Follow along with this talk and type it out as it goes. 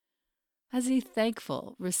As a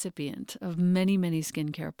thankful recipient of many, many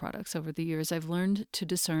skincare products over the years, I've learned to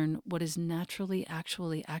discern what is naturally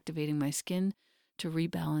actually activating my skin to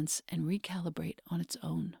rebalance and recalibrate on its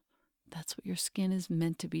own. That's what your skin is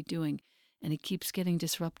meant to be doing, and it keeps getting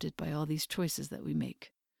disrupted by all these choices that we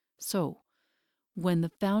make. So, when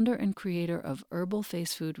the founder and creator of Herbal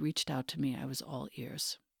Face Food reached out to me, I was all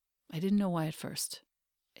ears. I didn't know why at first.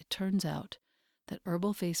 It turns out that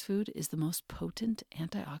Herbal Face Food is the most potent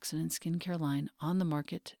antioxidant skincare line on the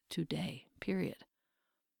market today, period.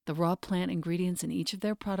 The raw plant ingredients in each of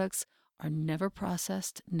their products are never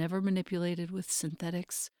processed, never manipulated with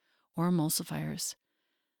synthetics or emulsifiers.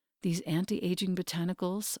 These anti-aging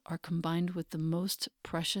botanicals are combined with the most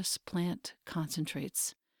precious plant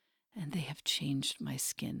concentrates, and they have changed my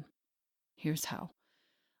skin. Here's how.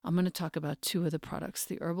 I'm going to talk about two of the products,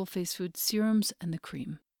 the Herbal Face Food serums and the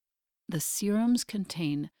cream. The serums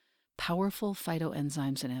contain powerful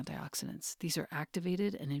phytoenzymes and antioxidants. These are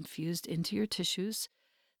activated and infused into your tissues.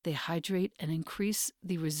 They hydrate and increase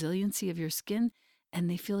the resiliency of your skin, and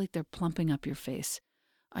they feel like they're plumping up your face.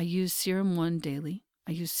 I use Serum 1 daily.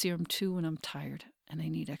 I use Serum 2 when I'm tired and I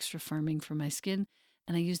need extra firming for my skin.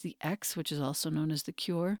 And I use the X, which is also known as the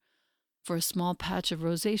Cure, for a small patch of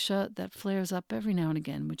rosacea that flares up every now and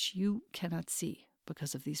again, which you cannot see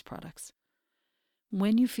because of these products.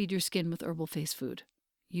 When you feed your skin with Herbal Face Food,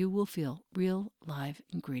 you will feel real live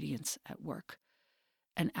ingredients at work.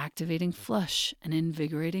 An activating flush, an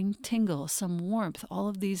invigorating tingle, some warmth, all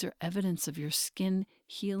of these are evidence of your skin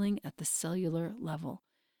healing at the cellular level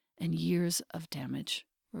and years of damage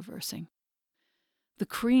reversing. The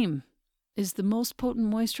cream is the most potent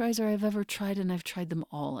moisturizer I've ever tried, and I've tried them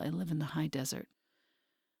all. I live in the high desert.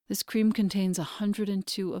 This cream contains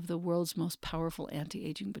 102 of the world's most powerful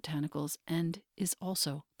anti-aging botanicals and is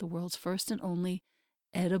also the world's first and only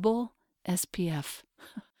edible SPF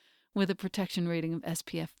with a protection rating of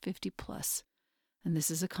SPF 50+. And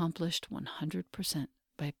this is accomplished 100%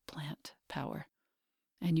 by plant power.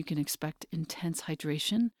 And you can expect intense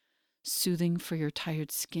hydration, soothing for your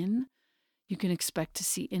tired skin. You can expect to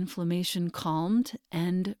see inflammation calmed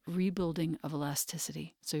and rebuilding of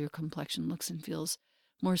elasticity, so your complexion looks and feels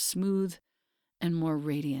more smooth and more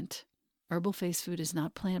radiant. Herbal Face Food is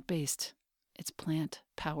not plant-based. It's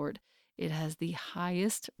plant-powered. It has the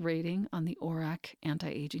highest rating on the ORAC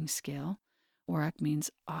anti-aging scale. ORAC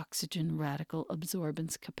means oxygen radical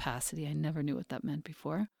absorbance capacity. I never knew what that meant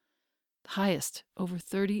before. The highest, over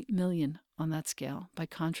 30 million on that scale. By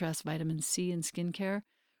contrast, vitamin C in skincare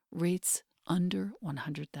rates under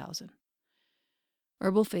 100,000.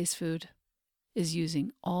 Herbal Face Food is using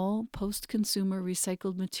all post-consumer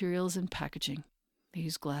recycled materials and packaging. They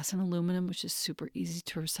use glass and aluminum, which is super easy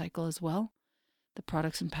to recycle as well. The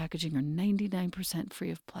products and packaging are 99% free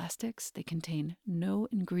of plastics. They contain no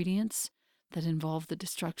ingredients that involve the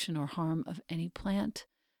destruction or harm of any plant,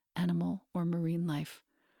 animal, or marine life.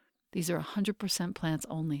 These are 100% plants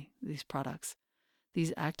only, these products.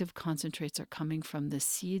 These active concentrates are coming from the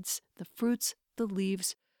seeds, the fruits, the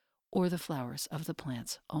leaves, or the flowers of the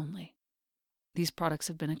plants only. These products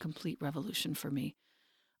have been a complete revolution for me.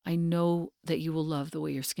 I know that you will love the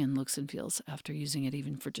way your skin looks and feels after using it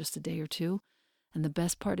even for just a day or two. And the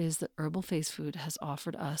best part is that Herbal Face Food has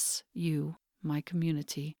offered us, you, my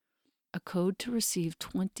community, a code to receive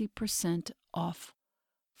 20% off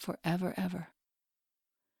forever, ever.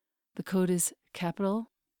 The code is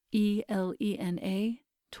capital ELENA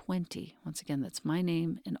 20. Once again, that's my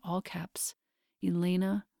name in all caps,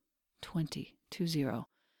 Elena 20.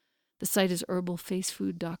 The site is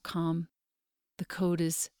herbalfacefood.com. The code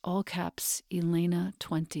is all caps Elena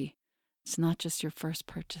 20. It's not just your first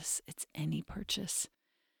purchase, it's any purchase.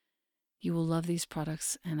 You will love these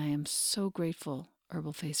products, and I am so grateful,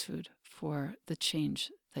 Herbal Face Food, for the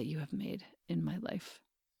change that you have made in my life.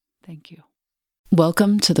 Thank you.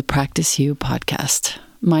 Welcome to the Practice You podcast.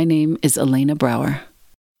 My name is Elena Brower.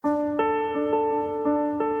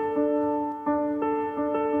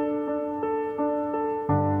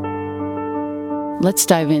 Let's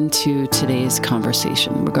dive into today's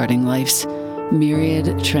conversation regarding life's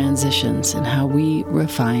myriad transitions and how we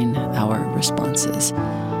refine our responses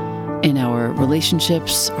in our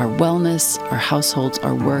relationships, our wellness, our households,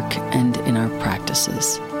 our work, and in our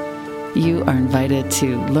practices. You are invited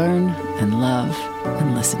to learn and love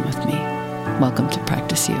and listen with me. Welcome to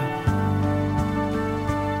Practice You.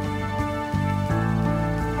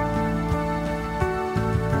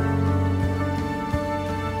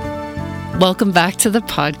 Welcome back to the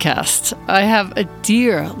podcast. I have a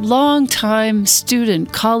dear, longtime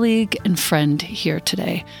student, colleague, and friend here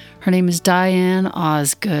today. Her name is Diane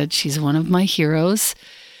Osgood. She's one of my heroes.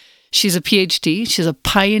 She's a PhD. She's a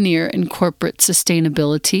pioneer in corporate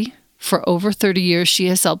sustainability. For over 30 years, she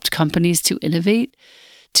has helped companies to innovate,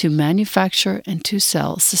 to manufacture, and to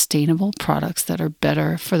sell sustainable products that are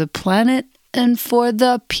better for the planet and for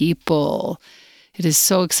the people. It is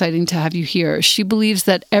so exciting to have you here. She believes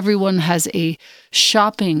that everyone has a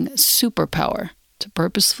shopping superpower to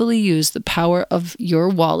purposefully use the power of your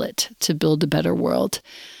wallet to build a better world.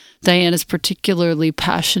 Diane is particularly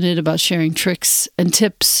passionate about sharing tricks and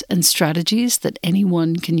tips and strategies that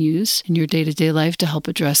anyone can use in your day-to-day life to help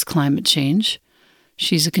address climate change.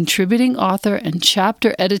 She's a contributing author and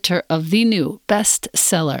chapter editor of the new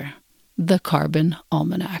bestseller, The Carbon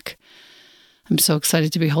Almanac. I'm so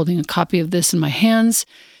excited to be holding a copy of this in my hands.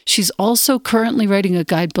 She's also currently writing a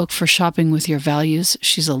guidebook for shopping with your values.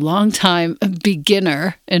 She's a longtime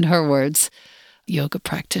beginner, in her words, yoga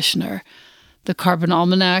practitioner. The Carbon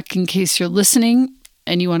Almanac, in case you're listening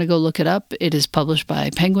and you want to go look it up, it is published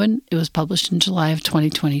by Penguin. It was published in July of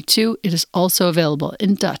 2022. It is also available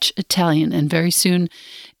in Dutch, Italian, and very soon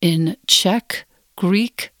in Czech,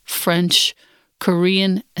 Greek, French,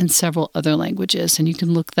 Korean, and several other languages. And you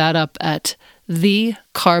can look that up at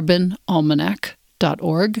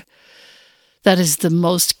thecarbonalmanac.org. That is the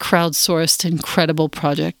most crowdsourced, incredible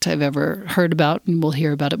project I've ever heard about, and we'll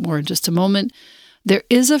hear about it more in just a moment. There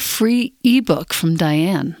is a free ebook from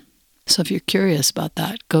Diane. So if you're curious about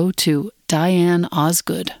that, go to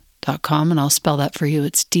dianeosgood.com, and I'll spell that for you.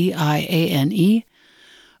 It's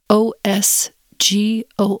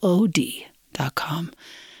DianeOsgood.com.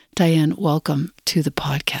 Diane, welcome to the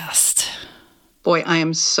podcast. Boy, I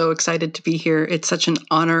am so excited to be here. It's such an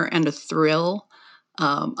honor and a thrill.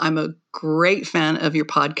 I'm a great fan of your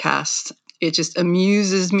podcast. It just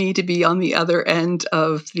amuses me to be on the other end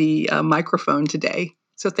of the microphone today.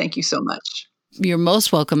 So thank you so much. You're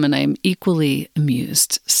most welcome, and I'm equally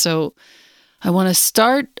amused. So I want to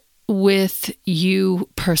start with you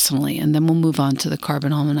personally, and then we'll move on to the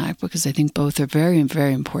Carbon Almanac, because I think both are very,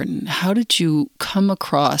 very important. How did you come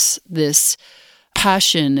across this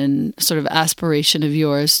passion and sort of aspiration of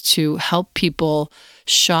yours to help people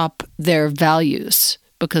shop their values?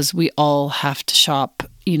 Because we all have to shop,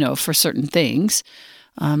 for certain things.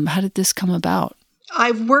 How did this come about?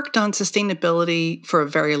 I've worked on sustainability for a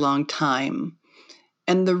very long time.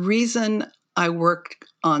 And the reason I worked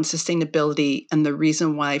on sustainability and the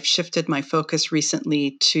reason why I've shifted my focus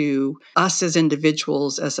recently to us as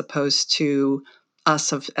individuals as opposed to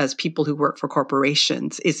us as people who work for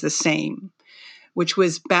corporations is the same, which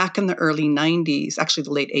was back in the early 90s, actually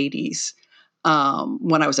the late 80s,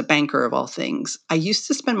 when I was a banker of all things. I used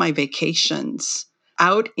to spend my vacations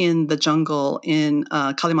out in the jungle in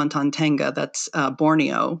Kalimantan Tengah, that's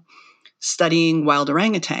Borneo, studying wild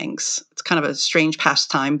orangutans. It's kind of a strange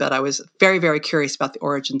pastime, but I was very, very curious about the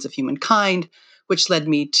origins of humankind, which led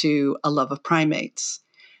me to a love of primates.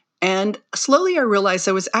 And slowly I realized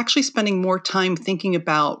I was actually spending more time thinking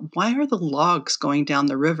about why are the logs going down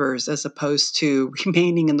the rivers as opposed to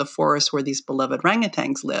remaining in the forest where these beloved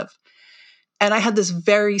orangutans live. And I had this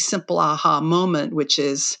very simple aha moment, which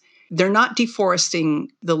is they're not deforesting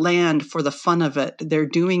the land for the fun of it. They're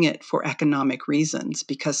doing it for economic reasons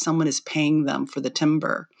because someone is paying them for the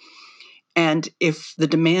timber. And if the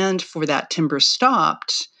demand for that timber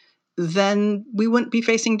stopped, then we wouldn't be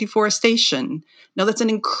facing deforestation. Now, that's an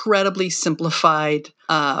incredibly simplified,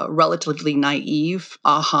 relatively naive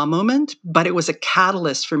aha moment, but it was a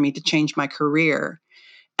catalyst for me to change my career.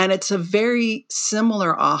 And it's a very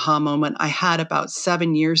similar aha moment I had about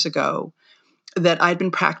 7 years ago that I'd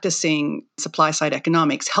been practicing supply side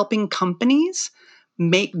economics, helping companies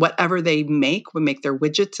make whatever they make their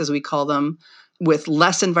widgets, as we call them, with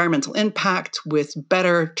less environmental impact, with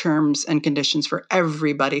better terms and conditions for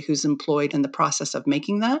everybody who's employed in the process of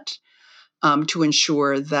making that, to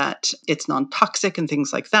ensure that it's non-toxic and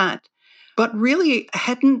things like that. But really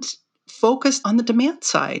hadn't focused on the demand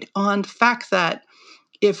side, on the fact that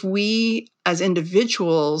if we as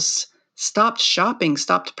individuals stopped shopping,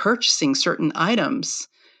 stopped purchasing certain items,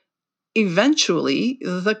 eventually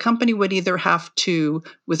the company would either have to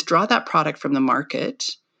withdraw that product from the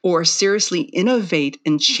market or seriously innovate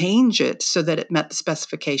and change it so that it met the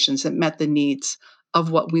specifications, it met the needs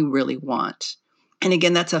of what we really want. And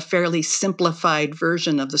again, that's a fairly simplified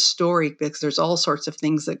version of the story because there's all sorts of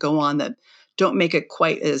things that go on that don't make it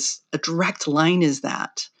quite as a direct line as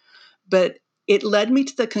that. But it led me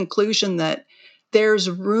to the conclusion that there's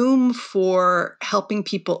room for helping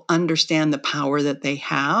people understand the power that they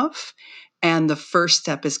have. And the first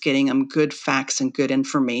step is getting them good facts and good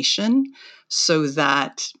information so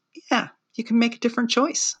that, you can make a different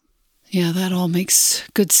choice. Yeah, that all makes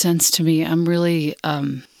good sense to me. I'm really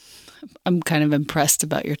I'm kind of impressed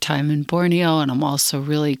about your time in Borneo, and I'm also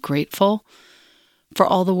really grateful for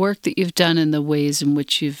all the work that you've done and the ways in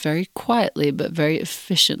which you've very quietly but very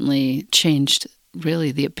efficiently changed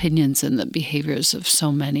really the opinions and the behaviors of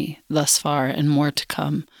so many thus far and more to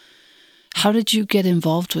come. How did you get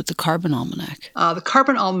involved with the Carbon Almanac? The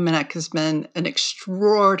Carbon Almanac has been an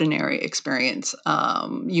extraordinary experience.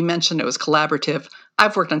 You mentioned it was collaborative.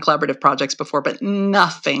 I've worked on collaborative projects before, but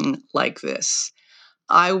nothing like this.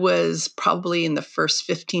 I was probably in the first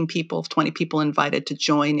 15 people, 20 people invited to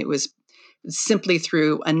join. It was simply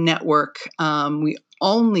through a network. We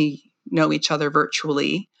only know each other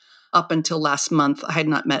virtually. Up until last month, I had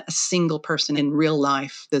not met a single person in real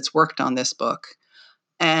life that's worked on this book.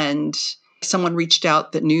 And someone reached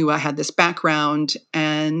out that knew I had this background,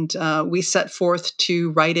 and we set forth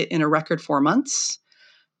to write it in a record 4 months.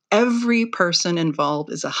 Every person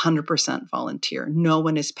involved is 100% volunteer. No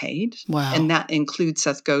one is paid. Wow. And that includes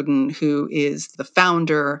Seth Godin, who is the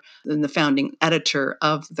founder and the founding editor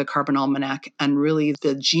of the Carbon Almanac, and really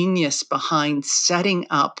the genius behind setting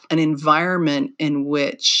up an environment in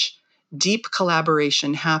which deep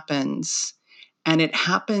collaboration happens, and it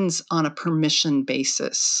happens on a permission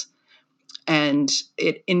basis. And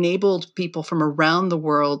it enabled people from around the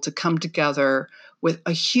world to come together with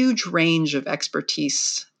a huge range of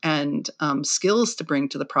expertise and skills to bring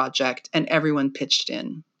to the project, and everyone pitched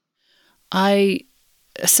in.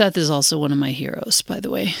 Seth is also one of my heroes, by the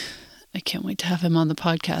way. I can't wait to have him on the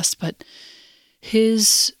podcast, but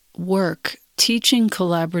his work teaching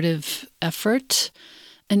collaborative effort,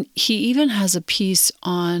 and he even has a piece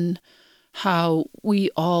on how we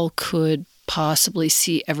all could possibly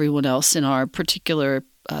see everyone else in our particular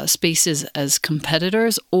spaces as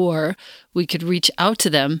competitors, or we could reach out to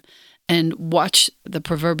them and watch the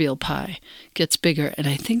proverbial pie gets bigger. And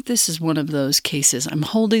I think this is one of those cases. I'm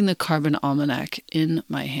holding the Carbon Almanac in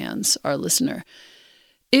my hands, our listener.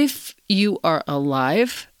 If you are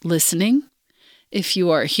alive listening, if you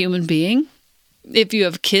are a human being, if you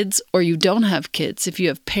have kids or you don't have kids, if you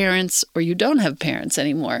have parents or you don't have parents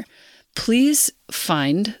anymore, please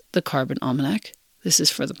find the Carbon Almanac. This is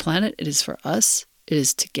for the planet. It is for us. It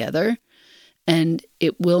is together. And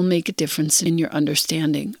it will make a difference in your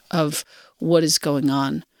understanding of what is going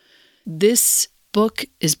on. This book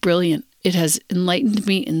is brilliant. It has enlightened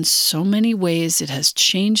me in so many ways. It has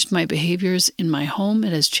changed my behaviors in my home.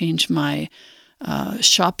 It has changed my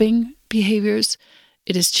shopping behaviors.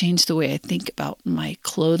 It has changed the way I think about my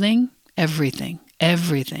clothing. Everything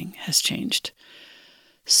has changed.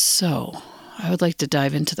 So I would like to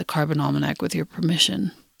dive into the Carbon Almanac with your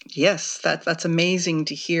permission. Yes, that's amazing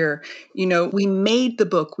to hear. You know, we made the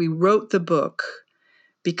book, we wrote the book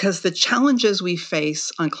because the challenges we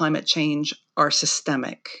face on climate change are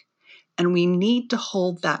systemic. And we need to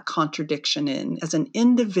hold that contradiction in. As an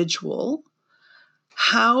individual,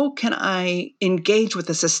 how can I engage with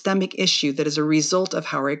a systemic issue that is a result of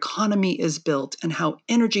how our economy is built and how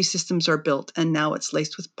energy systems are built, and now it's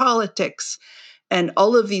laced with politics and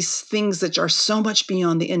all of these things that are so much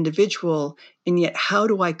beyond the individual, and yet how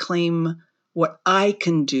do I claim what I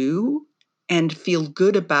can do and feel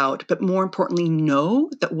good about, but more importantly, know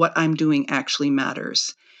that what I'm doing actually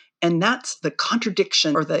matters? And that's the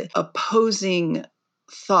contradiction or the opposing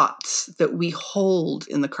thoughts that we hold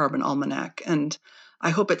in the Carbon Almanac. And I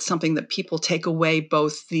hope it's something that people take away,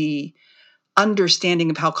 both the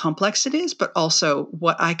understanding of how complex it is, but also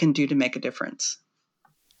what I can do to make a difference.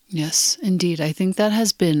 Yes, indeed. I think that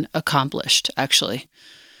has been accomplished, actually,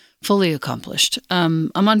 fully accomplished.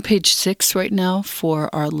 I'm on page 6 right now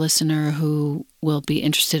for our listener who will be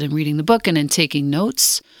interested in reading the book and in taking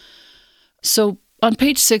notes. So on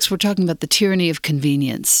page 6, we're talking about the tyranny of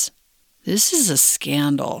convenience. This is a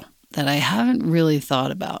scandal that I haven't really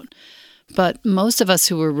thought about. But most of us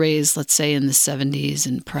who were raised, let's say, in the 70s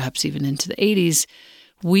and perhaps even into the 80s,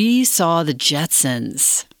 we saw the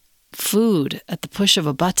Jetsons. Food at the push of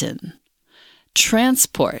a button.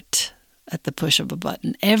 Transport at the push of a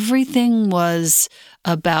button. Everything was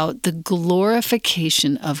about the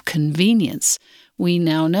glorification of convenience. We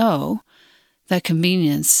now know that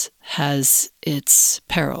convenience has its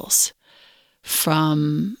perils.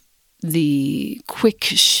 From the quick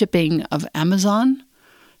shipping of Amazon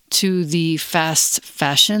to the fast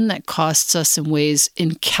fashion that costs us in ways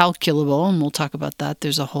incalculable, and we'll talk about that.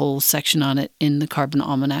 There's a whole section on it in the Carbon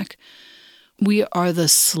Almanac. We are the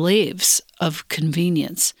slaves of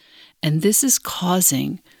convenience, and this is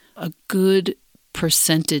causing a good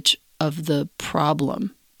percentage of the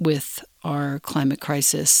problem with our climate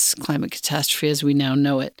crisis, climate catastrophe as we now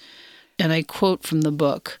know it. And I quote from the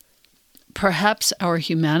book, Perhaps our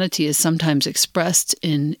humanity is sometimes expressed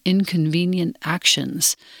in inconvenient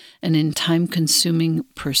actions and in time-consuming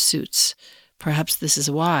pursuits. Perhaps this is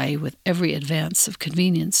why, with every advance of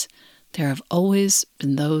convenience, there have always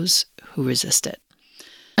been those who resist it.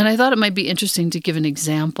 And I thought it might be interesting to give an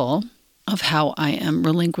example of how I am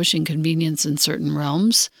relinquishing convenience in certain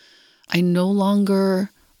realms. I no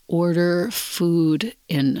longer order food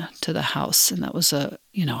in to the house. And that was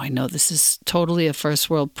I know this is totally a first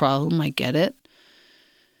world problem. I get it.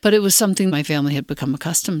 But it was something my family had become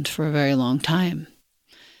accustomed for a very long time.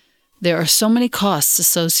 There are so many costs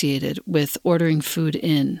associated with ordering food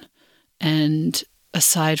in. And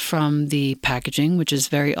aside from the packaging, which is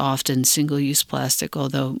very often single-use plastic,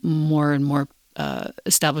 although more and more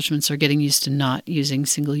establishments are getting used to not using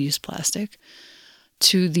single-use plastic,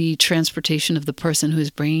 to the transportation of the person who is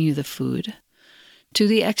bringing you the food, to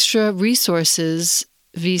the extra resources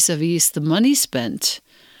vis-a-vis the money spent,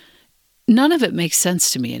 none of it makes sense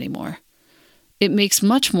to me anymore. It makes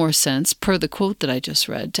much more sense, per the quote that I just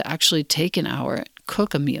read, to actually take an hour,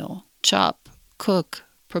 cook a meal, chop, cook,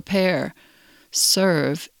 prepare,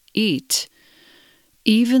 serve, eat.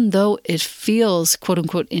 Even though it feels,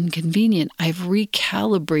 quote-unquote, inconvenient, I've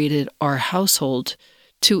recalibrated our household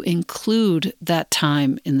to include that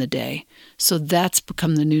time in the day. So that's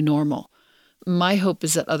become the new normal. My hope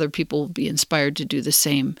is that other people will be inspired to do the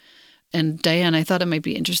same. And Diane, I thought it might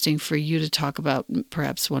be interesting for you to talk about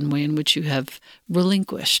perhaps one way in which you have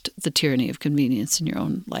relinquished the tyranny of convenience in your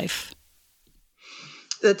own life.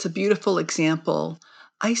 That's a beautiful example.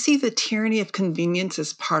 I see the tyranny of convenience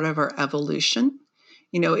as part of our evolution.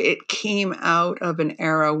 It came out of an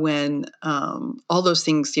era when all those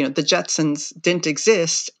things, the Jetsons didn't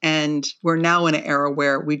exist. And we're now in an era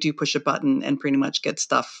where we do push a button and pretty much get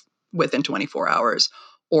stuff within 24 hours,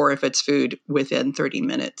 or if it's food, within 30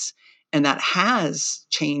 minutes. And that has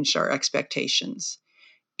changed our expectations.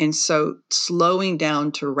 And so slowing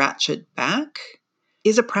down to ratchet back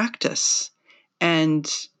is a practice.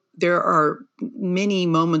 And there are many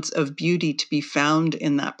moments of beauty to be found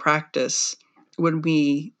in that practice when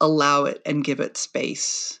we allow it and give it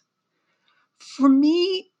space. For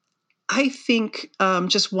me, I think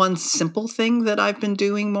just one simple thing that I've been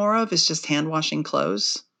doing more of is just hand washing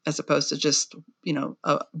clothes, as opposed to just,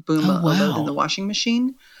 a load in the washing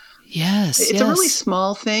machine. Yes, it's a really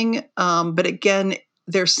small thing, but again,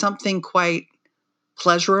 there's something quite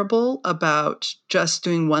pleasurable about just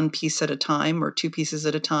doing one piece at a time or two pieces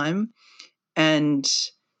at a time, and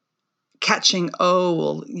catching,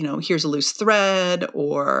 here's a loose thread,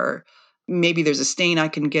 or maybe there's a stain I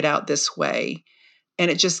can get out this way.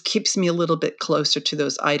 And it just keeps me a little bit closer to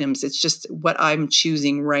those items. It's just what I'm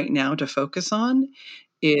choosing right now to focus on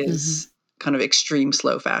is kind of extreme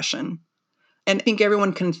slow fashion. And I think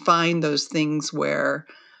everyone can find those things where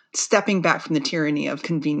stepping back from the tyranny of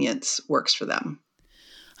convenience works for them.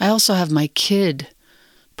 I also have my kid,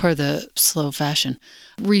 per the slow fashion,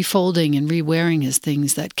 refolding and rewearing his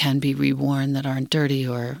things that can be reworn that aren't dirty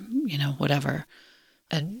or, whatever.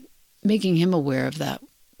 And making him aware of that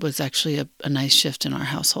was actually a nice shift in our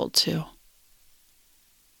household too.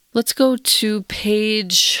 Let's go to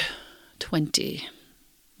page 20.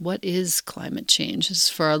 What is climate change? This is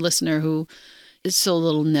for our listener who is still a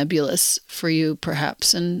little nebulous for you,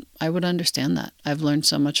 perhaps, and I would understand that. I've learned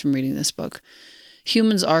so much from reading this book.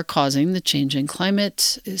 Humans are causing the change in climate.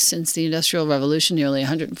 Since the Industrial Revolution nearly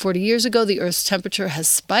 140 years ago, the Earth's temperature has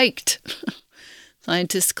spiked.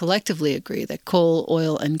 Scientists collectively agree that coal,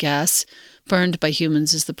 oil, and gas burned by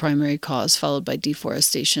humans is the primary cause, followed by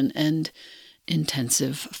deforestation and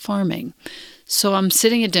intensive farming. So I'm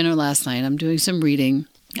sitting at dinner last night. I'm doing some reading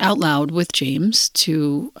out loud with James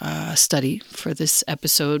to study for this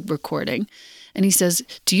episode recording. And he says,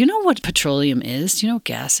 "Do you know what petroleum is? Do you know what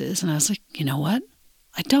gas is?" And I was like, "You know what?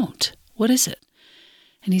 I don't. What is it?"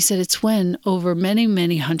 And he said, "It's when over many,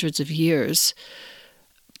 many hundreds of years,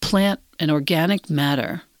 plant and organic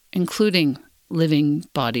matter, including living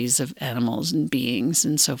bodies of animals and beings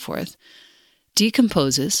and so forth,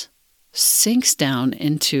 decomposes, sinks down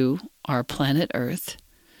into our planet Earth,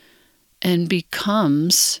 and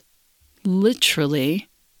becomes literally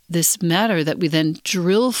this matter that we then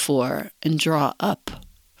drill for and draw up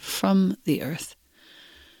from the earth."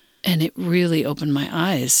 And it really opened my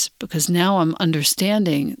eyes, because now I'm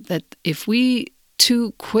understanding that if we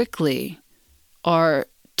too quickly are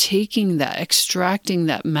taking that, extracting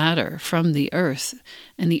that matter from the earth,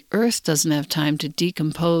 and the earth doesn't have time to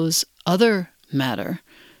decompose other matter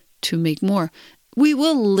to make more, we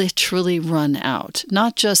will literally run out,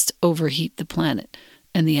 not just overheat the planet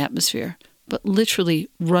and the atmosphere, but literally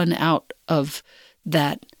run out of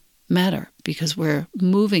that matter because we're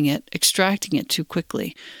moving it, extracting it too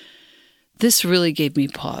quickly. This really gave me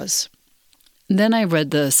pause. Then I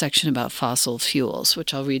read the section about fossil fuels,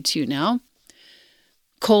 which I'll read to you now.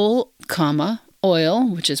 Coal, oil,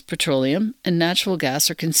 which is petroleum, and natural gas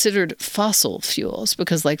are considered fossil fuels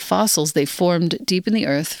because, like fossils, they formed deep in the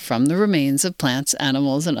earth from the remains of plants,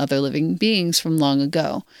 animals, and other living beings from long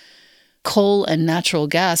ago. Coal and natural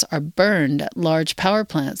gas are burned at large power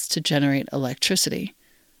plants to generate electricity.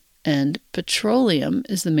 And petroleum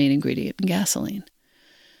is the main ingredient in gasoline.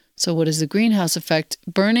 So what is the greenhouse effect?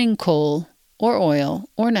 Burning coal or oil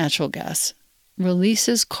or natural gas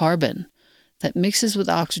releases carbon that mixes with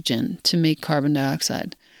oxygen to make carbon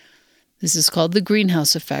dioxide. This is called the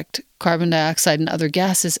greenhouse effect. Carbon dioxide and other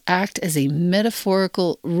gases act as a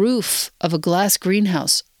metaphorical roof of a glass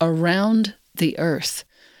greenhouse around the earth,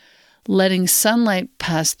 letting sunlight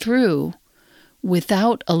pass through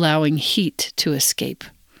without allowing heat to escape.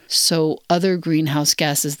 So other greenhouse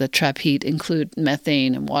gases that trap heat include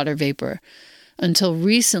methane and water vapor. Until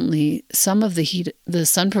recently, some of the heat the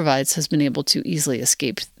sun provides has been able to easily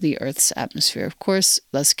escape the Earth's atmosphere, of course,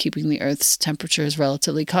 thus keeping the Earth's temperatures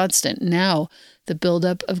relatively constant. Now, the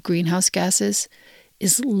buildup of greenhouse gases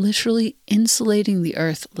is literally insulating the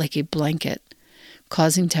Earth like a blanket,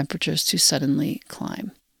 causing temperatures to suddenly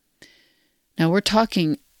climb. Now, we're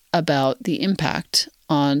talking about the impact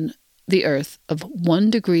on the Earth of 1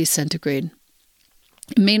 degree centigrade.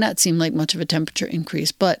 It may not seem like much of a temperature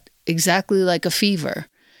increase, but exactly like a fever,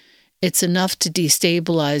 it's enough to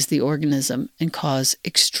destabilize the organism and cause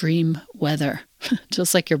extreme weather,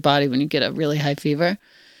 just like your body when you get a really high fever.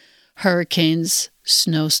 Hurricanes,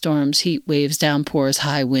 snowstorms, heat waves, downpours,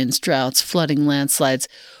 high winds, droughts, flooding, landslides,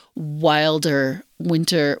 wilder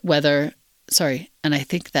winter weather. Sorry, and I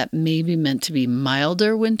think that may be meant to be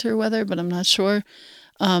milder winter weather, but I'm not sure.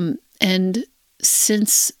 And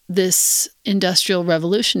since this industrial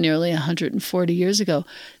revolution nearly 140 years ago,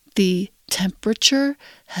 the temperature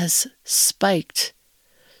has spiked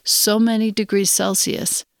so many degrees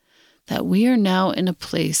Celsius that we are now in a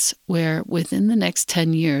place where within the next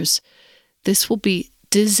 10 years, this will be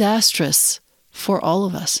disastrous for all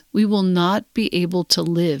of us. We will not be able to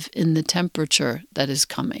live in the temperature that is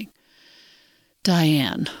coming.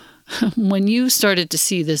 Diane, when you started to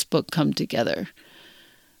see this book come together,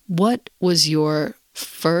 what was your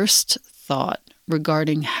first thought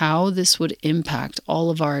regarding how this would impact all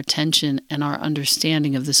of our attention and our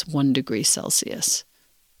understanding of this 1 degree Celsius?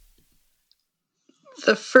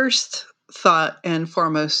 The first thought and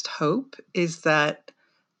foremost hope is that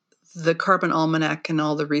the Carbon Almanac and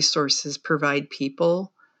all the resources provide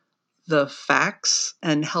people the facts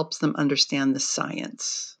and helps them understand the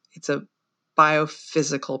science. It's a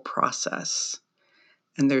biophysical process,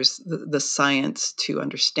 and there's the science to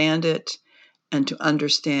understand it and to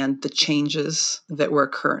understand the changes that we're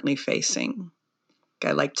currently facing.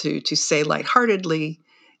 I like to say lightheartedly,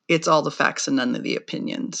 it's all the facts and none of the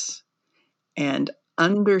opinions. And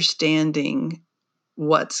understanding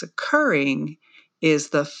what's occurring is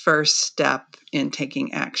the first step in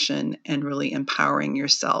taking action and really empowering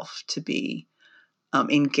yourself to be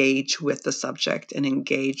engaged with the subject and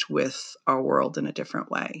engage with our world in a different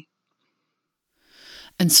way.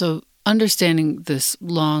 And so understanding this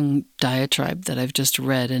long diatribe that I've just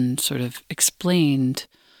read and sort of explained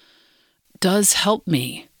does help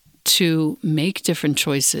me to make different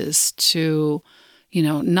choices, to,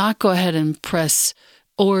 not go ahead and press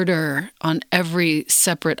order on every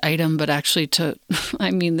separate item, but actually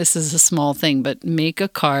this is a small thing, but make a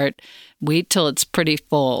cart, wait till it's pretty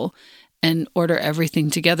full, and order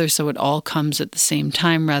everything together so it all comes at the same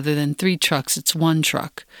time rather than 3 trucks, it's 1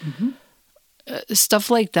 truck. Mm-hmm.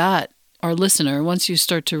 Stuff like that, our listener, once you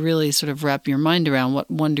start to really sort of wrap your mind around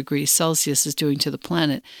what 1 degree Celsius is doing to the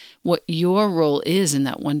planet, what your role is in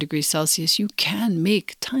that 1 degree Celsius, you can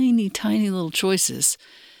make tiny, tiny little choices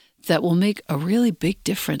that will make a really big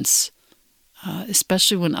difference,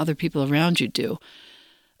 especially when other people around you do.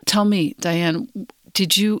 Tell me, Diane,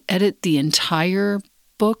 did you edit the entire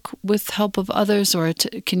book with help of others, or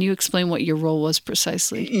can you explain what your role was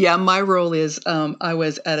precisely? Yeah, my role is I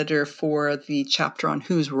was editor for the chapter on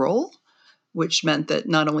Whose Role, which meant that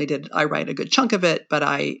not only did I write a good chunk of it, but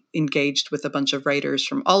I engaged with a bunch of writers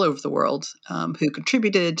from all over the world who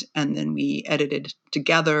contributed, and then we edited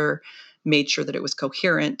together, made sure that it was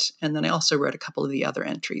coherent, and then I also wrote a couple of the other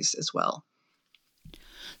entries as well.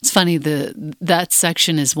 It's funny, that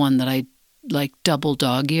section is one that I double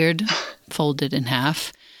dog-eared, folded in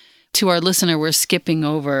half. To our listener, we're skipping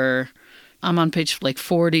over, I'm on page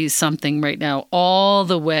 40-something right now, all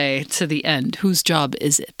the way to the end. Whose job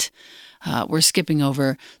is it? We're skipping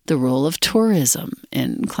over the role of tourism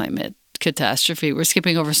in climate catastrophe. We're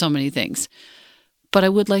skipping over so many things. But I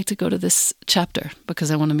would like to go to this chapter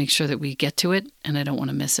because I want to make sure that we get to it and I don't want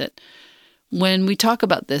to miss it. When we talk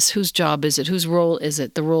about this, whose job is it? Whose role is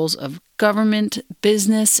it? The roles of government,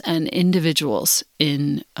 business, and individuals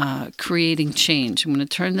in creating change. I'm going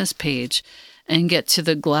to turn this page and get to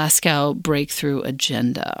the Glasgow Breakthrough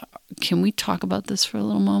Agenda. Can we talk about this for a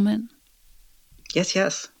little moment?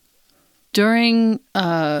 Yes. During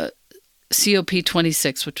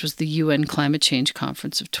COP26, which was the UN Climate Change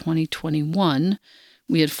Conference of 2021,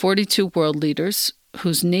 we had 42 world leaders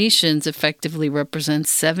whose nations effectively represent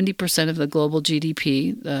 70% of the global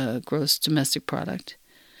GDP, the gross domestic product,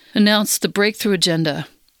 announced the Breakthrough Agenda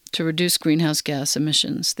to reduce greenhouse gas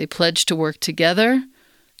emissions. They pledged to work together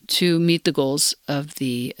to meet the goals of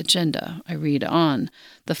the agenda. I read on.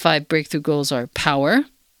 The 5 breakthrough goals are power.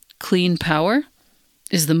 Clean power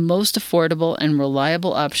is the most affordable and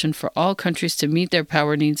reliable option for all countries to meet their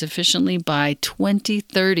power needs efficiently by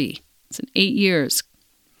 2030. It's in 8 years.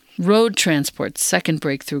 Road transport, second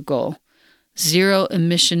breakthrough goal.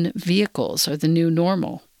 Zero-emission vehicles are the new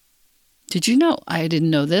normal. Did you know, I didn't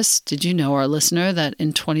know this, did you know, our listener, that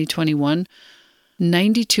in 2021,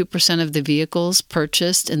 92% of the vehicles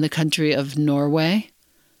purchased in the country of Norway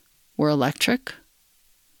were electric,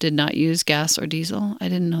 did not use gas or diesel? I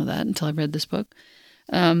didn't know that until I read this book.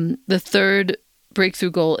 The third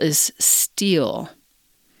breakthrough goal is steel.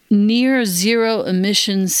 Near zero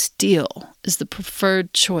emission steel is the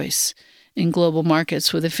preferred choice in global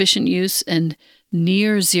markets, with efficient use and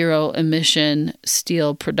near zero emission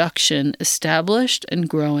steel production established and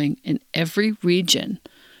growing in every region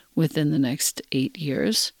within the next 8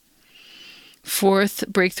 years. Fourth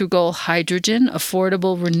breakthrough goal, hydrogen.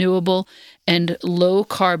 Affordable, renewable, and low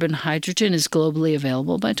carbon hydrogen is globally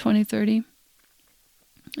available by 2030.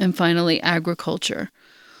 And finally, agriculture.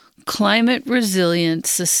 Climate resilient,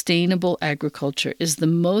 sustainable agriculture is the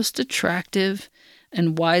most attractive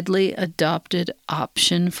and widely adopted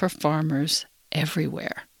option for farmers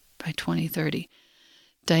everywhere by 2030.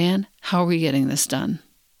 Diane, how are we getting this done?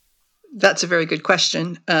 That's a very good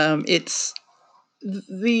question. It's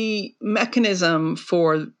the mechanism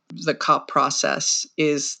for the COP process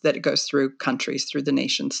is that it goes through countries, through the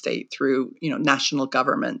nation state, through national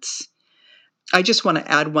governments. I just want to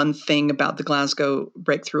add one thing about the Glasgow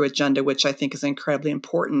Breakthrough Agenda, which I think is incredibly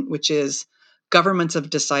important, which is governments have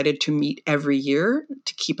decided to meet every year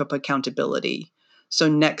to keep up accountability. So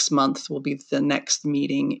next month will be the next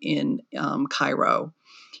meeting in Cairo.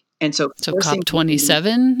 And so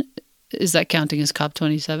COP27, is that counting as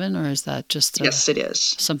COP27 or is that just yes, it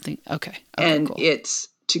is. Something? Okay, and cool. It's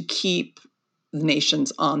to keep the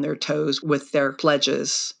nations on their toes with their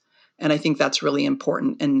pledges. And I think that's really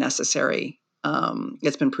important and necessary.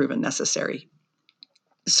 It's been proven necessary.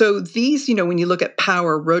 So these, when you look at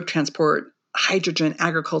power, road transport, hydrogen,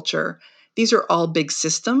 agriculture, these are all big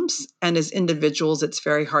systems. And as individuals, it's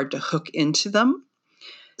very hard to hook into them.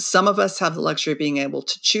 Some of us have the luxury of being able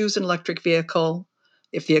to choose an electric vehicle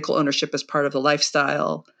if vehicle ownership is part of the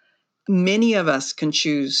lifestyle. Many of us can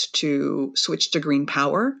choose to switch to green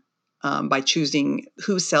power by choosing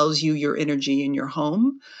who sells you your energy in your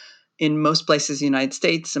home. In most places in the United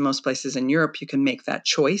States and most places in Europe, you can make that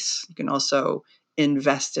choice. You can also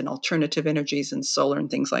invest in alternative energies and solar and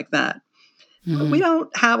things like that. Mm-hmm. But we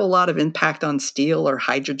don't have a lot of impact on steel or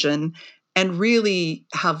hydrogen and really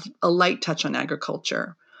have a light touch on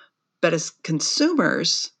agriculture. But as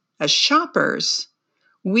consumers, as shoppers,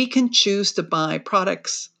 we can choose to buy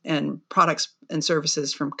products and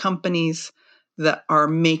services from companies that are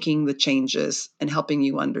making the changes and helping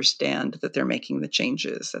you understand that they're making the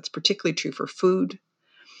changes. That's particularly true for food,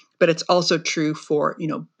 but it's also true for,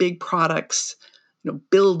 big products,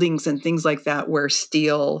 buildings and things like that where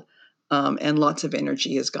steel and lots of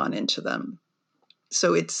energy has gone into them.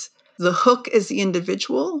 So it's the hook as the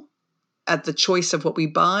individual at the choice of what we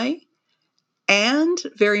buy, and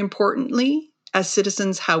very importantly, as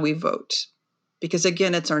citizens, how we vote. Because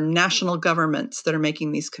again, it's our national governments that are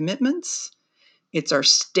making these commitments. It's our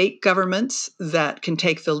state governments that can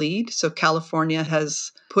take the lead. So California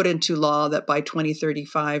has put into law that by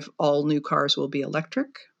 2035, all new cars will be electric.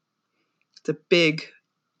 It's a big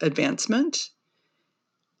advancement.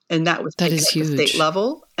 And that was taken at the state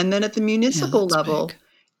level. And then at the municipal level, big.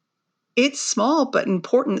 It's small but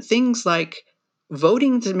important things like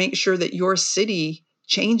voting to make sure that your city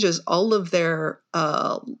changes all of their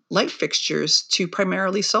light fixtures to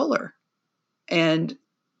primarily solar, and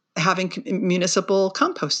having municipal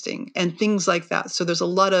composting and things like that. So there's a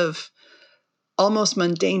lot of almost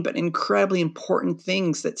mundane but incredibly important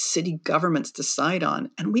things that city governments decide on,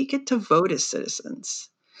 and we get to vote as citizens.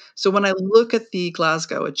 So when I look at the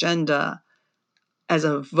Glasgow agenda, as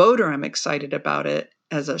a voter, I'm excited about it.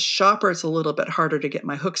 As a shopper, it's a little bit harder to get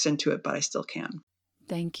my hooks into it, but I still can.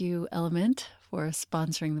 Thank you, Element, for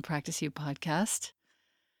sponsoring the Practice You podcast.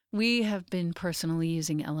 We have been personally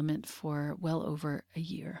using Element for well over a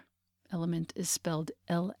year. Element is spelled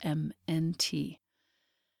LMNT.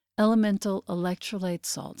 Elemental electrolyte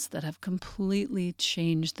salts that have completely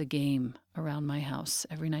changed the game around my house.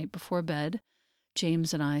 Every night before bed,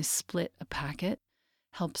 James and I split a packet.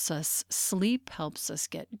 Helps us sleep, helps us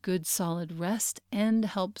get good solid rest, and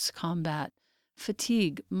helps combat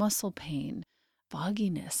fatigue, muscle pain,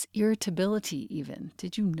 fogginess, irritability even.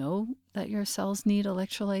 Did you know that your cells need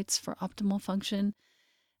electrolytes for optimal function?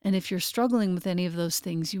 And if you're struggling with any of those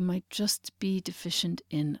things, you might just be deficient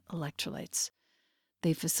in electrolytes.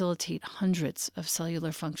 They facilitate hundreds of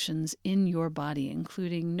cellular functions in your body,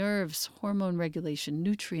 including nerves, hormone regulation,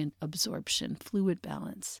 nutrient absorption, fluid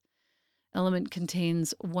balance. Element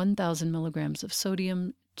contains 1,000 milligrams of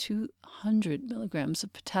sodium, 200 milligrams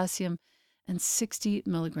of potassium, and 60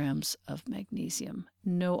 milligrams of magnesium.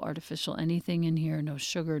 No artificial anything in here, no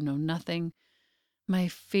sugar, no nothing. My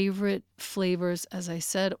favorite flavors, as I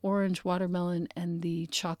said, orange watermelon and the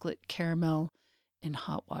chocolate caramel in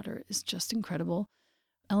hot water is just incredible.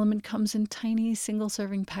 Element comes in tiny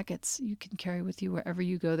single-serving packets you can carry with you wherever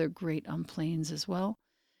you go. They're great on planes as well.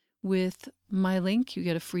 With my link, you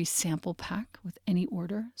get a free sample pack with any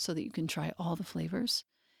order so that you can try all the flavors.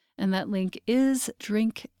 And that link is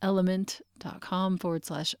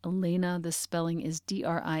drinkelement.com/Elena. The spelling is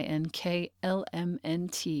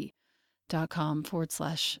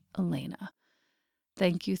DRINKLMNT.com/Elena.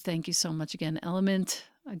 Thank you so much again, Element.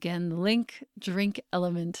 Again, the link,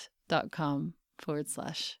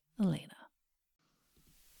 drinkelement.com/Elena.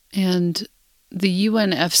 And the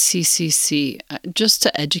UNFCCC, just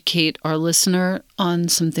to educate our listener on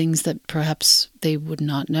some things that perhaps they would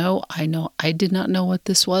not know. I know I did not know what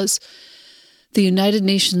this was. The United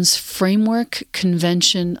Nations Framework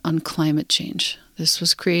Convention on Climate Change. This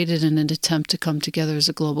was created in an attempt to come together as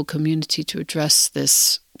a global community to address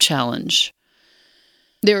this challenge.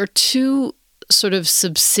 There are two sort of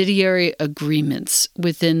subsidiary agreements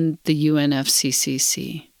within the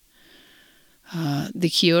UNFCCC. The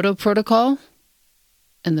Kyoto Protocol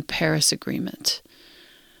and the Paris Agreement.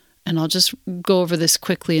 And I'll just go over this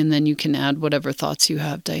quickly and then you can add whatever thoughts you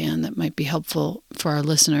have, Diane, that might be helpful for our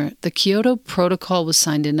listener. The Kyoto Protocol was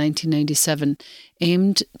signed in 1997,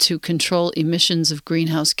 aimed to control emissions of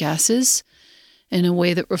greenhouse gases in a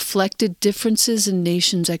way that reflected differences in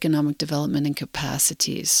nations' economic development and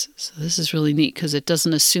capacities. So this is really neat because it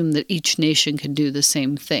doesn't assume that each nation can do the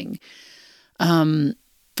same thing.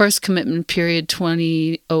 First commitment period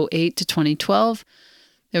 2008 to 2012.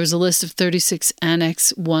 There was a list of 36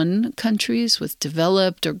 Annex 1 countries with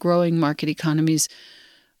developed or growing market economies,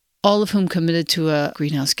 all of whom committed to a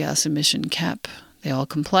greenhouse gas emission cap. They all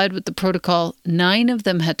complied with the protocol. 9 of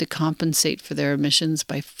them had to compensate for their emissions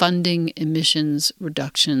by funding emissions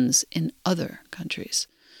reductions in other countries.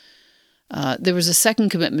 There was a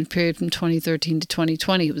second commitment period from 2013 to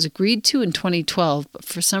 2020. It was agreed to in 2012, but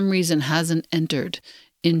for some reason hasn't entered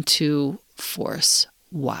into force.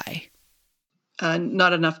 Why?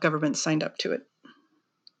 Not enough governments signed up to it.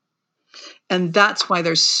 And that's why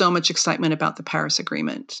there's so much excitement about the Paris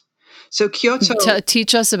Agreement. So Kyoto...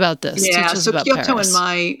 Teach us about this. Yeah, teach us so about Kyoto, Paris. in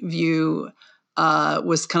my view,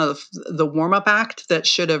 was kind of the warm-up act that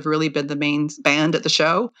should have really been the main band at the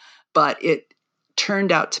show. But it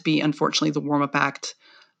turned out to be, unfortunately, the warm-up act.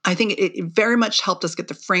 I think it very much helped us get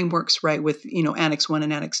the frameworks right with, Annex 1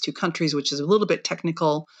 and Annex 2 countries, which is a little bit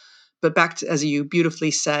technical. But back to, as you beautifully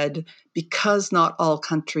said, because not all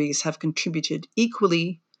countries have contributed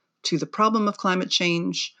equally to the problem of climate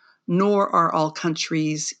change, nor are all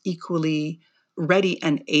countries equally ready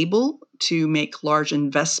and able to make large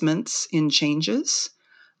investments in changes,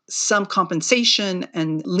 some compensation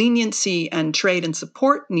and leniency and trade and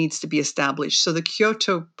support needs to be established. So the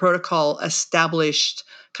Kyoto Protocol established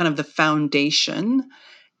kind of the foundation,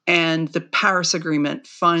 and the Paris Agreement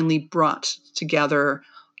finally brought together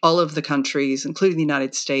all of the countries, including the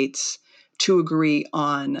United States, to agree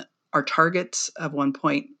on our targets of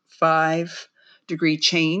 1.5 degree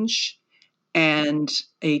change and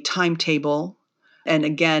a timetable. And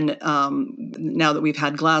again, now that we've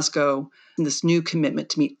had Glasgow, this new commitment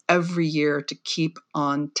to meet every year to keep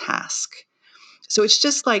on task. So it's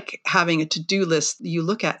just like having a to-do list you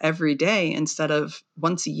look at every day instead of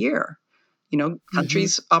once a year.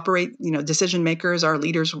 Countries operate, decision makers, our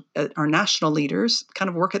leaders, our national leaders kind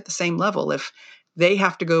of work at the same level. If they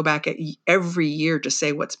have to go back every year to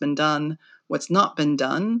say what's been done, what's not been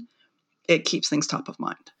done. It keeps things top of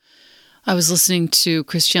mind. I was listening to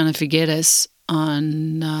Christiana Figueres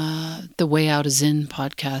on the Way Out Is In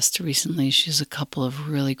podcast recently. She has a couple of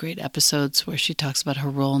really great episodes where she talks about her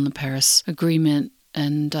role in the Paris Agreement,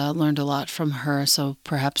 and learned a lot from her. So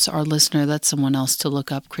perhaps our listener, that's someone else to look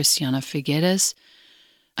up, Christiana Figueres.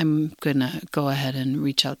 I'm going to go ahead and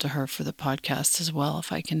reach out to her for the podcast as well,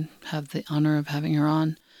 if I can have the honor of having her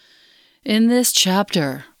on. In this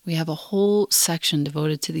chapter, we have a whole section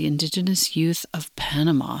devoted to the indigenous youth of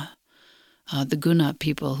Panama, the Guna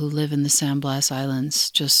people who live in the San Blas Islands,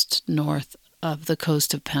 just north of the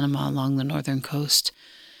coast of Panama along the northern coast.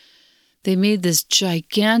 They made this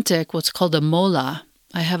gigantic, what's called a mola.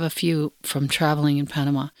 I have a few from traveling in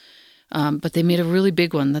Panama, but they made a really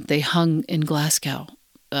big one that they hung in Glasgow,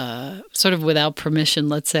 sort of without permission,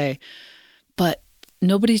 let's say. But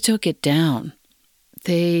nobody took it down.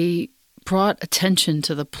 They brought attention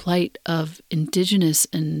to the plight of indigenous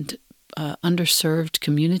and underserved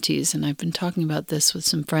communities. And I've been talking about this with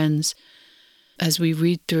some friends as we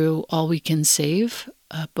read through All We Can Save,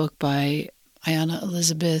 a book by Ayana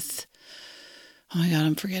Elizabeth. Oh my God,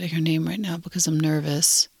 I'm forgetting her name right now because I'm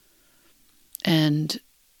nervous. And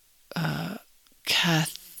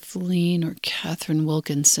Kathleen or Catherine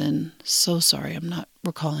Wilkinson. So sorry, I'm not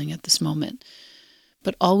recalling at this moment.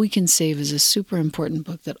 But All We Can Save is a super important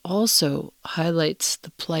book that also highlights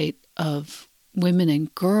the plight of women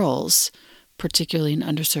and girls, particularly in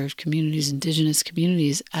underserved communities, indigenous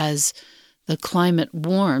communities, as the climate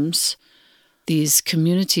warms. These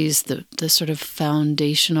communities, the sort of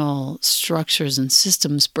foundational structures and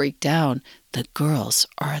systems break down. The girls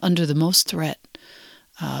are under the most threat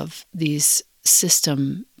of these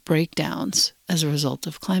system breakdowns as a result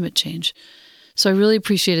of climate change. So I really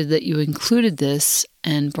appreciated that you included this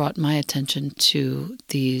and brought my attention to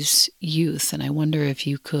these youth. And I wonder if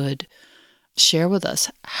you could share with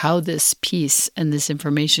us how this piece and this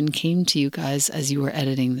information came to you guys as you were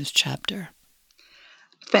editing this chapter.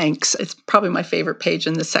 Thanks. It's probably my favorite page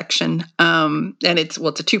in this section. And it's a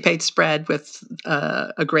 2-page spread with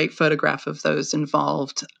a great photograph of those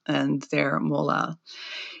involved and their mola.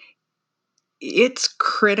 It's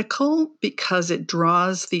critical because it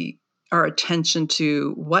draws our attention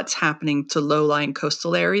to what's happening to low-lying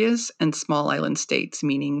coastal areas and small island states,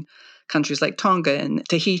 meaning countries like Tonga and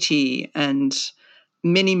Tahiti and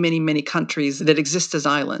many, many, many countries that exist as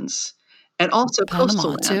islands. And also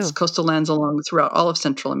Panama, coastal lands throughout all of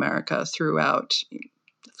Central America, throughout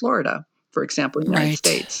Florida, for example, in the United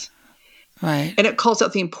States. Right. And it calls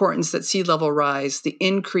out the importance that sea level rise, the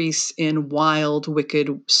increase in wild, wicked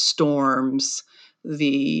storms,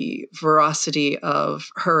 the ferocity of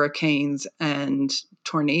hurricanes and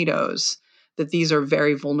tornadoes, that these are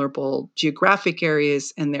very vulnerable geographic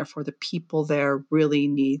areas, and therefore the people there really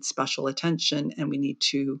need special attention, and we need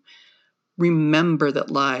to remember that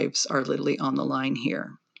lives are literally on the line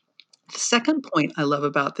here. The second point I love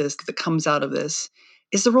about this that comes out of this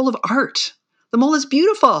is the role of art. The mole is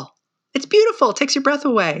beautiful. It's beautiful. It takes your breath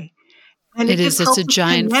away. And it is. It's a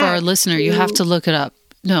giant. For our listener, you have to look it up.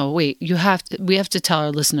 No, wait. We have to tell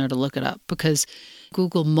our listener to look it up, because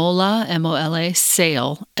Google Mola, M-O-L-A,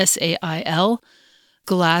 Sail, S-A-I-L,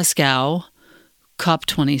 Glasgow,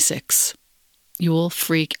 COP26. You will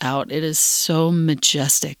freak out. It is so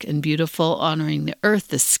majestic and beautiful, honoring the earth,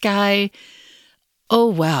 the sky. Oh,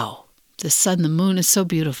 wow. The sun, the moon is so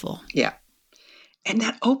beautiful. Yeah. And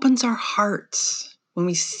that opens our hearts when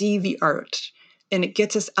we see the art, and it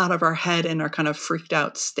gets us out of our head and our kind of freaked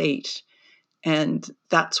out state. And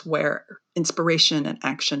that's where inspiration and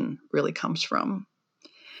action really comes from.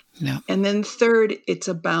 Yeah. And then third, it's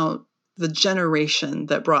about the generation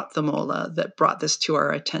that brought the mola, that brought this to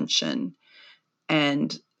our attention,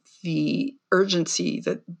 and the urgency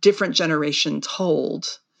that different generations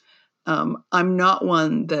hold. I'm not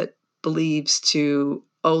one that believes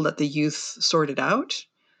let the youth sort it out.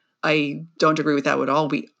 I don't agree with that at all.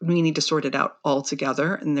 We need to sort it out all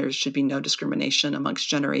together, and there should be no discrimination amongst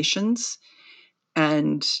generations.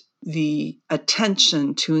 And the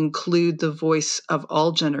attention to include the voice of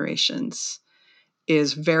all generations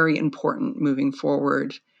is very important moving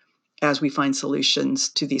forward as we find solutions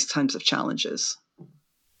to these kinds of challenges.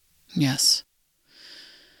 Yes.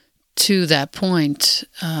 To that point,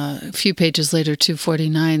 a few pages later,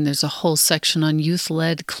 249, there's a whole section on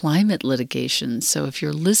youth-led climate litigation. So if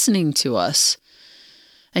you're listening to us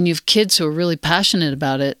and you have kids who are really passionate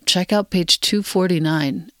about it, check out page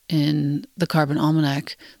 249 in the Carbon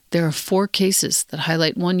Almanac. There are 4 cases that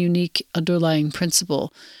highlight one unique underlying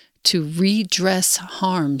principle: to redress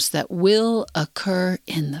harms that will occur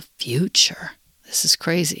in the future. This is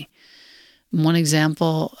crazy. One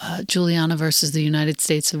example, Juliana versus the United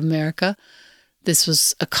States of America. This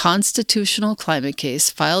was a constitutional climate case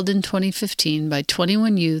filed in 2015 by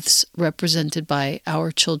 21 youths represented by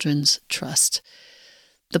Our Children's Trust.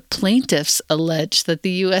 The plaintiffs allege that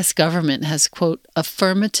the U.S. government has, quote,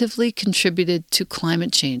 affirmatively contributed to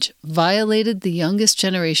climate change, violated the youngest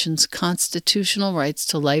generation's constitutional rights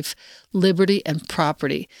to life, liberty, and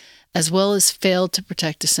property, as well as failed to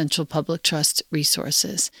protect essential public trust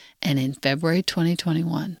resources. And in February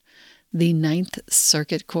 2021, the Ninth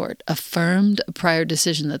Circuit Court affirmed a prior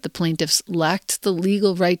decision that the plaintiffs lacked the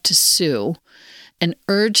legal right to sue and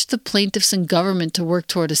urged the plaintiffs and government to work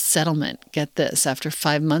toward a settlement. Get this, after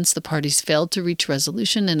 5 months, the parties failed to reach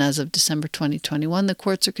resolution, and as of December 2021, the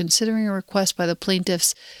courts are considering a request by the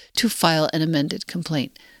plaintiffs to file an amended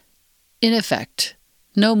complaint. In effect,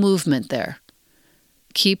 no movement there.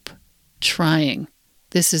 Keep trying.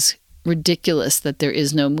 This is ridiculous that there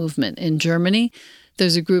is no movement. In Germany,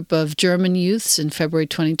 there's a group of German youths in February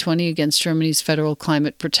 2020 against Germany's Federal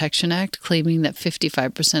Climate Protection Act, claiming that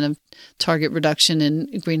 55% of target reduction in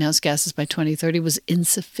greenhouse gases by 2030 was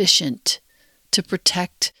insufficient to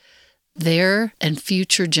protect their and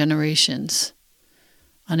future generations.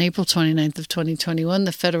 On April 29th of 2021,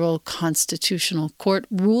 the Federal Constitutional Court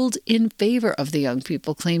ruled in favor of the young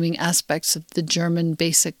people, claiming aspects of the German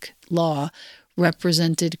Basic Law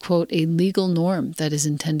represented, quote, a legal norm that is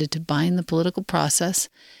intended to bind the political process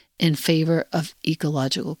in favor of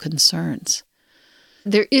ecological concerns.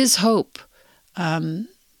 There is hope. I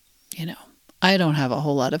don't have a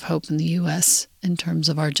whole lot of hope in the U.S. in terms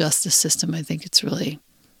of our justice system. I think it's really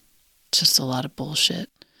just a lot of bullshit,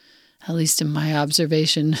 at least in my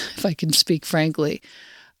observation, if I can speak frankly.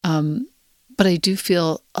 But I do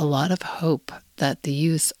feel a lot of hope that the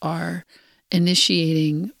youth are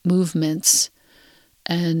initiating movements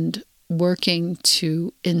and working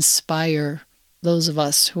to inspire those of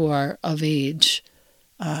us who are of age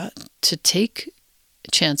to take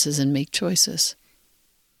chances and make choices.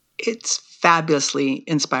 It's fabulously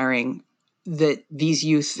inspiring that these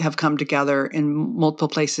youth have come together in multiple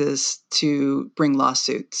places to bring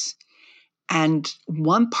lawsuits. And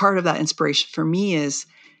one part of that inspiration for me is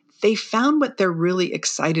they found what they're really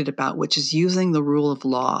excited about, which is using the rule of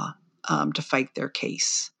law to fight their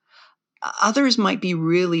case. Others might be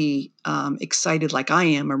really excited, like I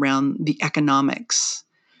am, around the economics.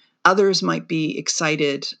 Others might be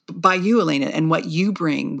excited by you, Elena, and what you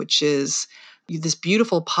bring, which is this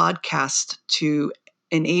beautiful podcast to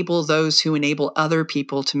enable those who enable other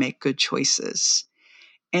people to make good choices.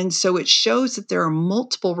 And so it shows that there are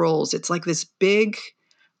multiple roles. It's like this big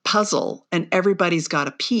puzzle, and everybody's got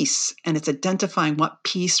a piece, and it's identifying what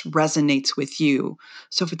piece resonates with you.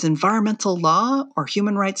 So if it's environmental law or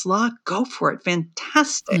human rights law, go for it.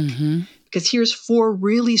 Fantastic. Mm-hmm. Because here's 4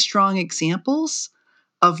 really strong examples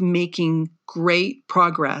of making great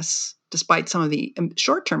progress, despite some of the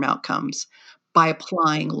short-term outcomes, by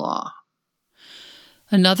applying law.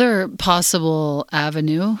 Another possible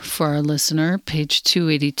avenue for our listener, page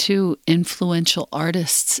 282, influential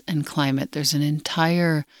artists and climate. There's an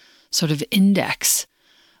entire sort of index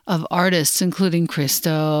of artists, including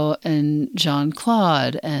Christo and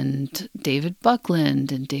Jean-Claude and David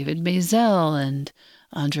Buckland and David Maisel and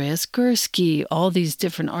Andreas Gursky, all these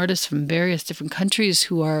different artists from various different countries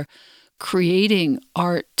who are creating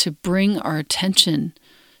art to bring our attention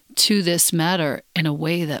to this matter in a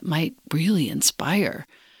way that might really inspire.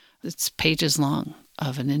 It's pages long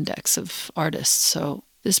of an index of artists. So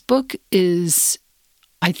this book is,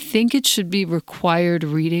 I think it should be required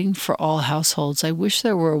reading for all households. I wish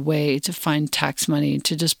there were a way to find tax money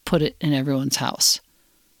to just put it in everyone's house,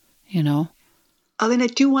 Aline, I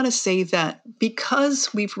do want to say that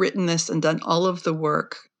because we've written this and done all of the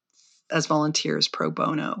work as volunteers pro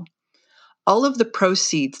bono, all of the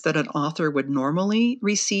proceeds that an author would normally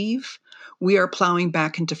receive, we are plowing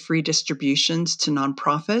back into free distributions to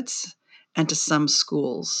nonprofits and to some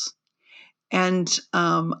schools. And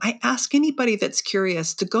I ask anybody that's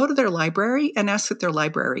curious to go to their library and ask that their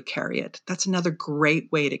library carry it. That's another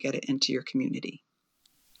great way to get it into your community.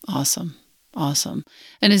 Awesome.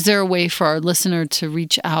 And is there a way for our listener to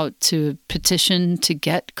reach out to petition to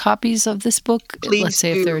get copies of this book? Please Let's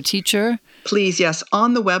say if they're a teacher. Please, yes.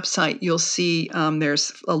 On the website, you'll see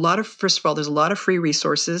there's a lot of free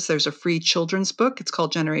resources. There's a free children's book. It's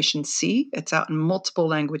called Generation C. It's out in multiple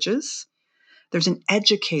languages. There's an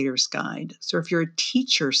educator's guide. So if you're a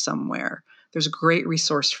teacher somewhere, there's a great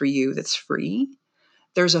resource for you that's free.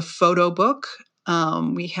 There's a photo book.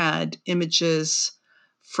 We had images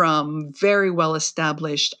from very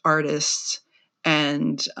well-established artists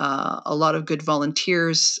and a lot of good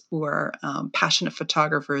volunteers who are passionate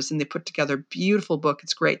photographers, and they put together a beautiful book.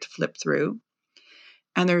 It's great to flip through.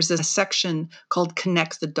 And there's a section called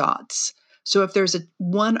Connect the Dots. So if there's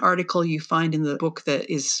one article you find in the book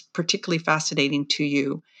that is particularly fascinating to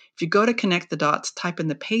you, if you go to Connect the Dots, type in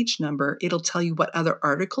the page number, it'll tell you what other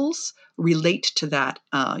articles relate to that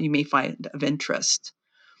you may find of interest.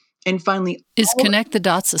 And finally, Is Connect the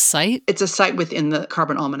Dots a site? It's a site within the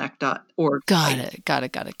carbonalmanac.org. Got it.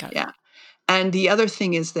 Yeah. And the other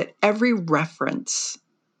thing is that every reference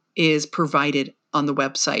is provided on the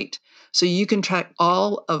website. So you can track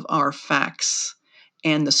all of our facts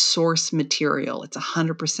and the source material. It's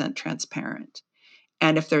 100% transparent.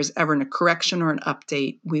 And if there's ever a correction or an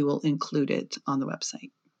update, we will include it on the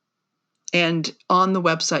website. And on the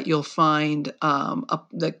website, you'll find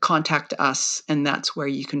the contact us, and that's where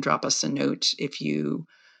you can drop us a note if you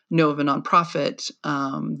know of a nonprofit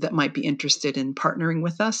that might be interested in partnering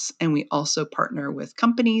with us. And we also partner with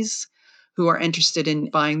companies who are interested in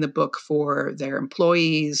buying the book for their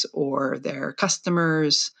employees or their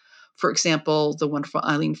customers. For example, the wonderful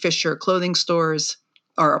Eileen Fisher clothing stores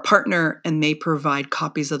are a partner, and they provide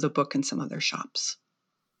copies of the book in some of their shops.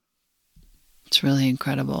 It's really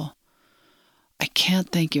incredible. I can't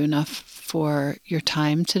thank you enough for your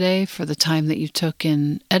time today, for the time that you took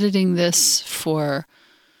in editing this, for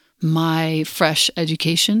my fresh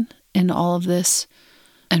education in all of this,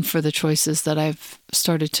 and for the choices that I've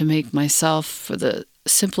started to make myself, for the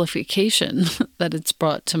simplification that it's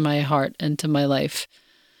brought to my heart and to my life.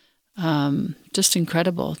 Just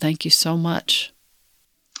incredible. Thank you so much.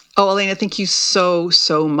 Oh, Elena, thank you so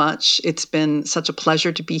much. It's been such a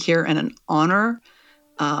pleasure to be here and an honor.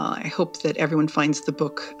 I hope that everyone finds the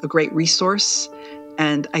book a great resource,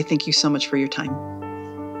 and I thank you so much for your time.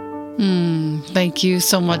 Thank you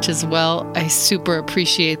so much as well. I super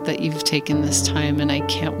appreciate that you've taken this time, and I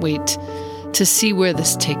can't wait to see where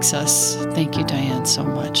this takes us. Thank you, Diane, so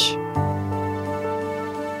much.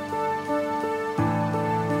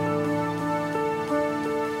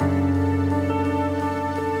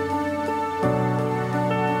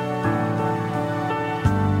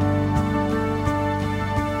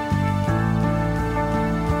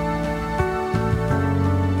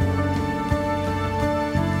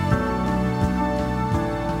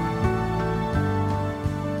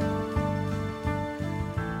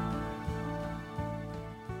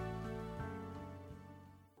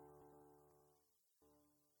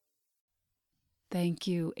 Thank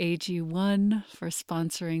you, AG1, for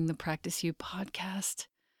sponsoring the Practice You podcast.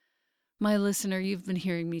 My listener, you've been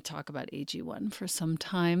hearing me talk about AG1 for some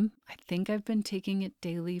time. I think I've been taking it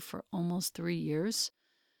daily for almost 3 years.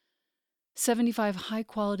 75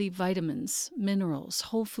 high-quality vitamins, minerals,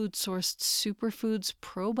 whole food-sourced superfoods,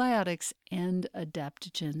 probiotics, and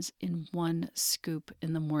adaptogens in one scoop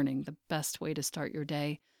in the morning. The best way to start your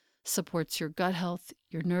day. Supports your gut health,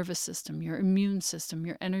 your nervous system, your immune system,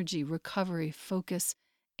 your energy, recovery, focus,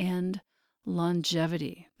 and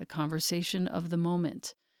longevity, the conversation of the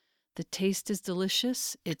moment. The taste is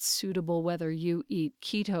delicious. It's suitable whether you eat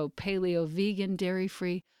keto, paleo, vegan,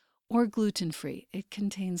 dairy-free, or gluten-free. It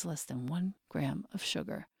contains less than 1 gram of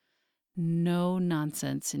sugar. No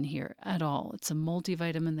nonsense in here at all. It's a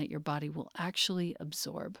multivitamin that your body will actually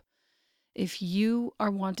absorb. If you are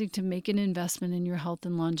wanting to make an investment in your health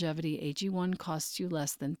and longevity, AG1 costs you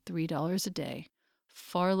less than $3 a day,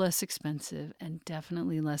 far less expensive and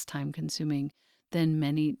definitely less time-consuming than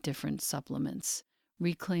many different supplements.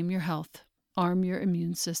 Reclaim your health, arm your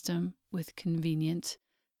immune system with convenient,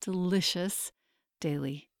 delicious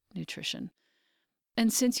daily nutrition.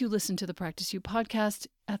 And since you listen to the Practice You podcast,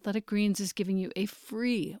 Athletic Greens is giving you a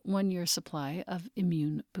free 1-year supply of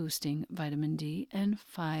immune-boosting vitamin D and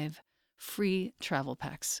 5 free travel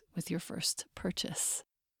packs with your first purchase.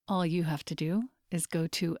 All you have to do is go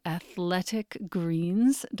to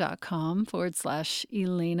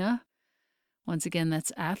athleticgreens.com/Elena. Once again,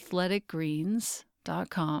 that's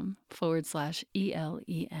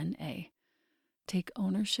athleticgreens.com/ELENA. Take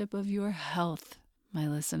ownership of your health, my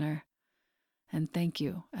listener. And thank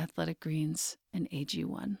you, Athletic Greens and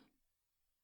AG1.